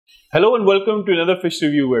Hello and welcome to another fish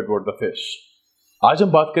review at what the fish. आज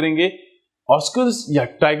हम बात करेंगे ऑस्कर्स या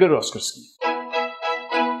टाइगर ऑस्कर्स की।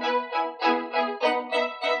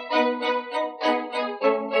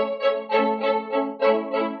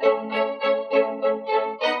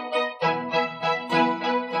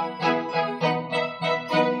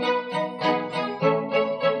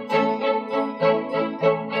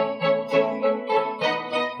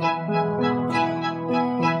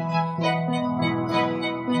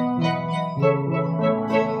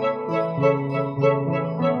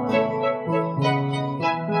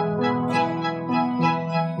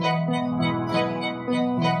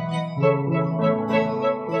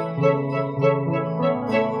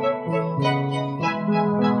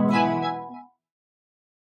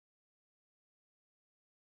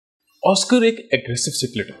 ऑस्कर एक एग्रेसिव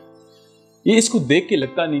सिक्लिड है। ये इसको देख के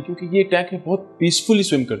लगता नहीं क्योंकि ये टैंक में बहुत पीसफुली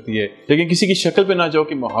स्विम करती है, लेकिन किसी की शक्ल पे ना जाओ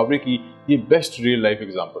कि मुहावरे की ये बेस्ट रियल लाइफ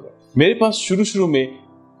एग्जांपल है। मेरे पास शुरू में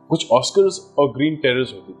कुछ ऑस्कर्स और ग्रीन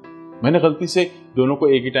टेरर्स होती थी। मैंने गलती से दोनों को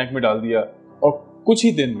एक ही टैंक में डाल दिया और कुछ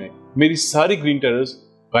ही दिन में मेरी सारी ग्रीन टेरर्स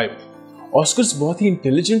गायब थी। ऑस्कर्स बहुत ही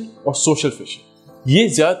इंटेलिजेंट और सोशल फिश है। ये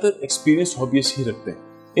ज्यादातर एक्सपीरियंस हॉबीज ही रखते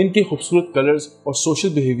हैं। इनके खूबसूरत कलर्स और सोशल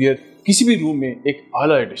बिहेवियर किसी भी रूम में एक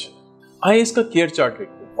आला एडिशन। आइए इसका केयर चार्ट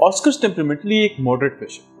देखते हैं। ऑस्कर्स टेम्परामेंटली एक मॉडरेट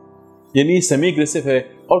फिश है, यानी ये सेमी एग्रेसिव है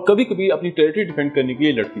और कभी कभी अपनी टेरिटरी डिफेंड करने के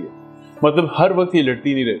लिए लड़ती है। मतलब हर वक्त ये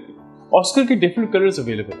लड़ती नहीं रहती। ऑस्कर के डिफरेंट कलर्स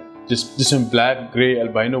अवेलेबल हैं, जिसमें black, grey,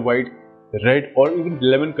 albino white, red और इवन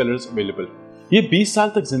लेमन कलर्स अवेलेबल है। ये 20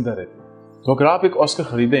 साल तक जिंदा रहती है, तो अगर आप एक ऑस्कर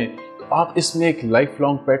खरीदें तो आप इसमें एक लाइफ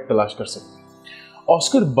लॉन्ग पेट तलाश कर सकते हैं।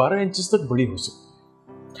 ऑस्कर 12 इंचेस तक बड़ी हो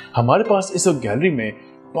सकती है। हमारे पास इस गैलरी में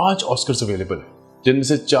 5 ऑस्कर्स अवेलेबल है, जिनमें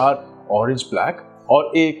से 4 ऑरेंज ब्लैक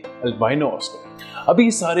और एक अल्बाइनो ऑस्कर। अभी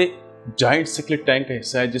ये सारे जायंट सिक्लिड टैंक का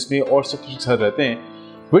हिस्सा है, जिसमें और सिक्लिड्स रहते हैं।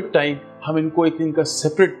 विद टाइम हम इनको एक इनका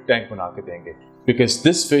सेपरेट टैंक बना के देंगे, because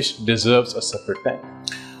this fish deserves a separate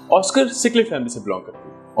tank. Oscar cichlid family से बिलोंग करती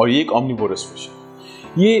है और ये एक ओमनिवोरस फिश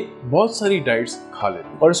है। ये बहुत सारी डाइट्स खा लेती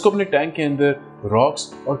है और इसको अपने टैंक के अंदर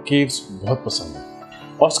रॉक्स और केव्स बहुत पसंद है।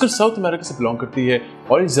 ऑस्कर साउथ अमेरिका से बिलोंग करती है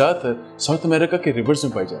और ये ज्यादातर साउथ अमेरिका के रिवर्स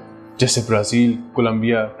में पाई जाती है, जैसे Brazil,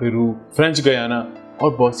 Colombia, Peru, French Guiana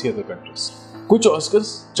और बहुत सी अदर कंट्रीज। कुछ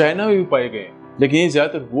ऑस्कर्स चाइना में भी पाए गए हैं, लेकिन ये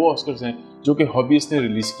ज्यादातर वो ऑस्कर्स हैं जो कि हॉबीज ने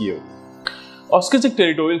रिलीज किए हुए। ऑस्कर्स एक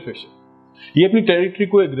टेरिटोरियल फिश है। ये अपनी टेरिटरी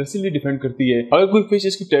को एग्रेसिवली डिफेंड करती है। अगर कोई फिश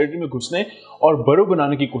इसकी टेरिटरी में घुसने और बरो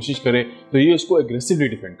बनाने की कोशिश करे तो ये उसको एग्रेसिवली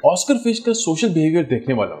डिफेंड। ऑस्कर फिश का सोशल बिहेवियर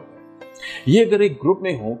देखने वाला होता है। ये अगर एक ग्रुप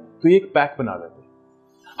में हो तो ये एक पैक बना लेते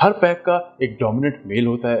हैं। हर पैक का एक डोमिनेंट मेल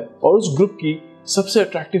होता है और उस ग्रुप की सबसे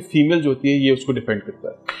अट्रैक्टिव फीमेल जो होती है ये उसको डिफेंड करता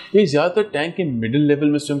है। ये ज्यादातर टैंक के मिडिल लेवल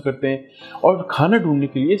में स्विम करते हैं और खाना ढूंढने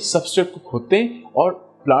के लिए सबस्ट्रेट को खोदते हैं और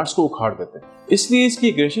प्लांट्स को उखाड़ देते हैं। इसलिए इसकी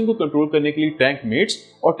एग्रेशन को कंट्रोल करने के लिए टैंक मेट्स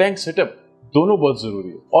और टैंक सेटअप दोनों बहुत जरूरी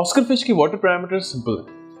है। ऑस्कर फिश की वाटर पैरामीटर सिंपल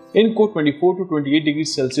है। इनको 24 to 28 डिग्री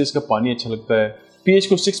सेल्सियस का पानी अच्छा लगता है। पीएच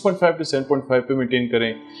को 6.5 to 7.5 पे मेंटेन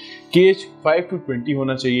करें। केएच 5 to 20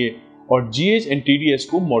 होना चाहिए और जीएच एंड टीडीएस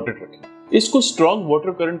को मॉडरेट रखें। इसको स्ट्रॉन्ग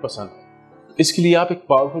वाटर करंट पसंद है, इसके लिए आप एक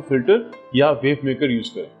पावरफुल फिल्टर या वेव मेकर यूज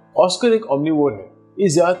करें। ऑस्कर एक ओमनिवोर है। ये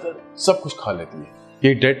ज्यादातर सब कुछ खा लेती है।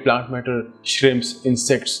 ये dead plant matter, shrimps,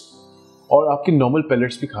 insects और आपके नॉर्मल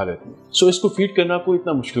पेलेट्स भी खा लेती है। सो इसको फीड करना कोई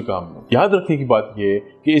इतना मुश्किल काम नहीं। याद रखने की बात यह है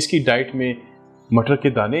कि इसकी डाइट में मटर के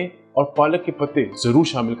दाने और पालक के पत्ते जरूर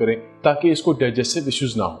शामिल करें ताकि इसको डाइजेस्टिव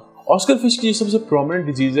इश्यूज ना हो। ऑस्कर फिश की सबसे प्रोमिनेंट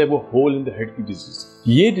डिजीज है वो होल इन द हेड की डिजीज।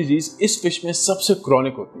 ये डिजीज इस फिश में सबसे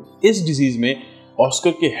क्रॉनिक होती है। इस डिजीज में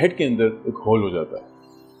ऑस्कर के हेड के अंदर एक होल हो जाता है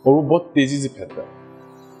और वो बहुत तेजी से फैलता है।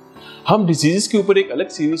 हम डिजीजेस के ऊपर एक अलग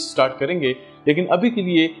सीरीज स्टार्ट करेंगे, लेकिन अभी के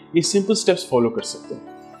लिए ये सिंपल स्टेप्स फॉलो कर सकते हैं।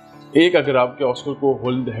 एक, अगर आपके ऑस्कर को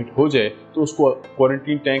होल इन द हेड हो जाए तो उसको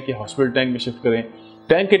क्वारंटीन टैंक या हॉस्पिटल टैंक में शिफ्ट करें।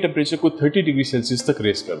 टैंक के टेम्परेचर को 30 डिग्री सेल्सियस तक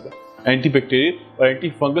रेस कर दें। एंटीबैक्टीरियल और एंटी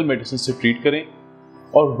फंगल मेडिसिन से ट्रीट करें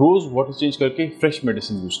और रोज वाटर चेंज करके फ्रेश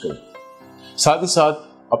मेडिसिन यूज करें। साथ ही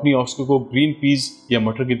साथ अपनी ऑस्कर को ग्रीन पीस या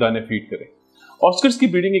मटर के दाने फीड करें। ऑस्कर्स की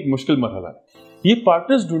ब्रीडिंग एक मुश्किल मरहला है। ये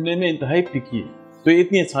पार्टनर्स ढूंढने में इंतहाई पिकी है, तो ये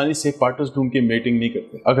इतनी आसानी से पार्टनर्स ढूंढ के मेटिंग नहीं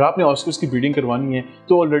करते। अगर आपने ऑस्कर्स की ब्रीडिंग करवानी है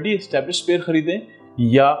तो ऑलरेडी एस्टैब्लिश्ड पेयर खरीदें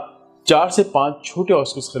या 4 से 5 छोटे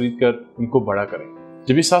ऑस्कर्स खरीद कर उनको बड़ा करें।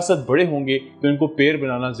 जब ये साथ साथ बड़े होंगे तो इनको पेयर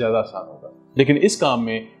बनाना ज्यादा आसान होगा, लेकिन इस काम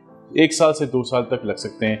में 1 साल से 2 साल तक लग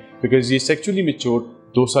सकते हैं, बिकॉज ये सेक्चुअली मैच्योर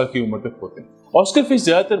 2 साल की उम्र तक होते हैं। ऑस्कर फिश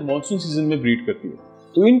ज्यादातर मानसून सीजन में ब्रीड करती है।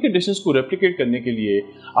 तो इन कंडीशंस को रेप्लिकेट करने के लिए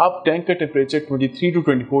आप टैंक का टेम्परेचर 23 to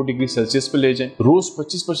 24 डिग्री सेल्सियस पर ले जाएं, रोज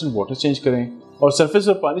 25% वाटर चेंज करें और सरफेस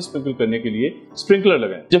पर पानी स्प्रिंकल करने के लिए स्प्रिंकलर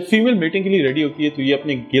लगाएं। जब फीमेल मेटिंग के लिए रेडी होती है तो ये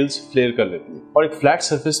अपने गिल्स फ्लेयर कर लेती है और एक फ्लैट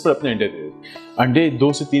सरफेस पर अपने अंडे दे देती है। अंडे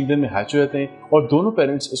 2 से 3 दिन में हैच हो जाते हैं और दोनों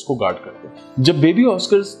पेरेंट्स इसको गार्ड करते हैं। जब बेबी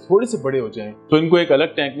ऑस्कर्स थोड़े से बड़े हो जाएं तो इनको एक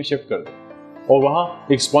अलग टैंक में शिफ्ट कर दें और वहां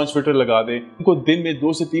एक स्पॉन्ज फिल्टर लगा दें। इनको दिन में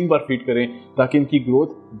 2 से 3 बार फीड करें ताकि इनकी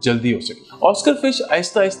ग्रोथ जल्दी हो सके। ऑस्कर फिश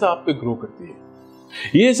आहिस्ता आहिस्ता आप पे ग्रो करती है।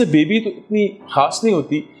 ये एज ए बेबी तो इतनी खास नहीं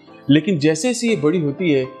होती, लेकिन जैसे जैसे ये बड़ी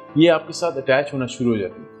होती है ये आपके साथ अटैच होना शुरू हो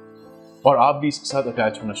जाती है और आप भी इसके साथ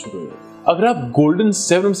अटैच होना शुरू हो जाते हैं। अगर आप गोल्डन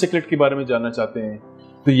सेवरम सिकलेट के बारे में जानना चाहते हैं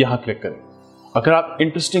तो यहाँ क्लिक करें। अगर आप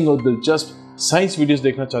इंटरेस्टिंग और दिलचस्प साइंस वीडियोस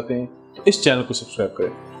देखना चाहते हैं तो इस चैनल को सब्सक्राइब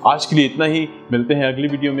करें। आज के लिए इतना ही, मिलते हैं अगली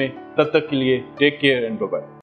वीडियो में। तब तक के लिए take care and bye bye.